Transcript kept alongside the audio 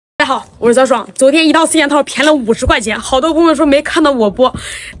大家好，我是小爽。昨天一套4件套便宜了50块钱，好多朋友说没看到我播，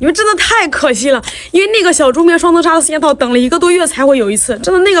你们真的太可惜了。因为那个小猪面双层纱的4件套等了1个多月才会有一次，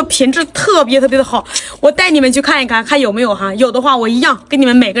真的那个品质特别的好。我带你们去看一看，看有没有哈，有的话我一样给你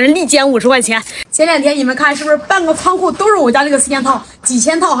们每个人立减50块钱。前2天你们看是不是半个仓库都是我家这个4件套，几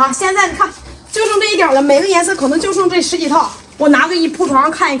千套哈，现在你看就剩这一点了，每个颜色可能就剩这10几套。我拿个一铺床上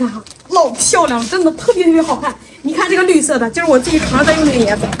看一看哈，老漂亮了，真的特别好看。你看这个绿色的，就是我自己床上在用这个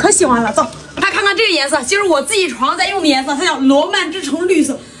颜色，可喜欢了。走，来看看这个颜色，就是我自己床上在用的颜色，它叫罗曼之城绿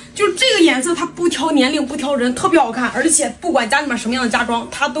色。就是这个颜色，它不挑年龄，不挑人，特别好看。而且不管家里面什么样的家装，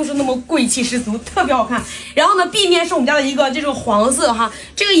它都是那么贵气十足，特别好看。然后呢，壁面是我们家的一个这种黄色哈，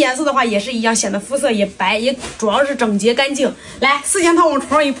这个颜色的话也是一样，显得肤色也白，也主要是整洁干净。来，4件套往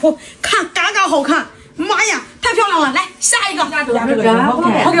床上一铺，看嘎嘎好看。妈呀，太漂亮了！来下一个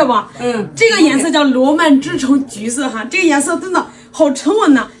，OK 不？这个颜色叫罗曼之城橘色哈，这个颜色真的好沉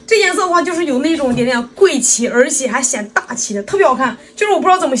稳呐。这颜色的话就是有那种点点贵气，而且还显大气的，特别好看。就是我不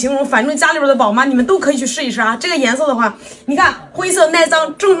知道怎么形容，反正家里边的宝妈你们都可以去试一试啊。这个颜色的话，你看灰色耐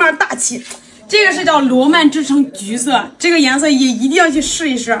脏，正面大气。这个是叫罗曼之城橘色，这个颜色也一定要去试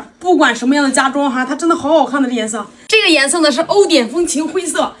一试，不管什么样的家装哈，它真的好好看的这颜色。这个颜色呢是欧典风情灰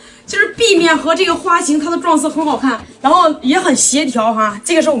色。就是壁面和这个花型，它的撞色很好看，然后也很协调哈。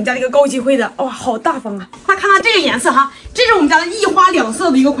这个是我们家的一个高级灰的，哇，好大方啊！快看看这个颜色哈，这是我们家的一花2色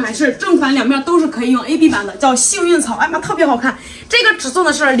的一个款式，正反两面都是可以用 AB 版的，叫幸运草，哎妈，特别好看。这个尺寸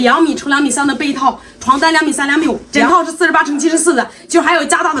呢是2米乘2米3的被套，床单2米3、2米5，整套是48乘74的，就还有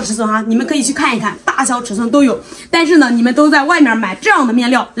加大的尺寸哈，你们可以去看一看，大小尺寸都有。但是呢，你们都在外面买这样的面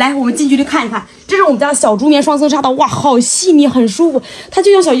料，来，我们近距离看一看。这是我们家的小猪棉双层纱的，哇，好细腻，很舒服，它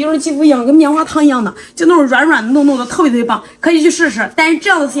就像小婴儿肌肤一样，跟棉花糖一样的，就那种软软的、糯糯的，特别棒，可以去试试。但是这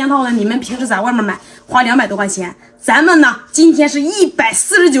样的4件套呢，你们平时在外面买花200多块钱，咱们呢今天是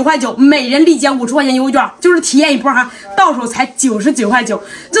149块9，每人立减50块钱优惠券，就是体验一波哈，到手才99块9，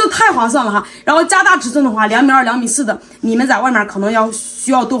真的太划算了哈。然后加大尺寸的话，2米2、2米4的，你们在外面可能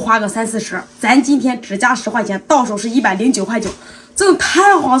需要多花个30、40，咱今天只加10块钱，到手是109块9，真的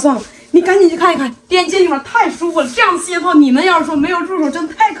太划算了。你赶紧去看一看，点击里面太舒服了。这样的4件套，你们要是说没有入手，真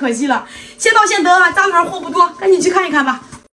的太可惜了。先到先得啊，家里面货不多，赶紧去看一看吧。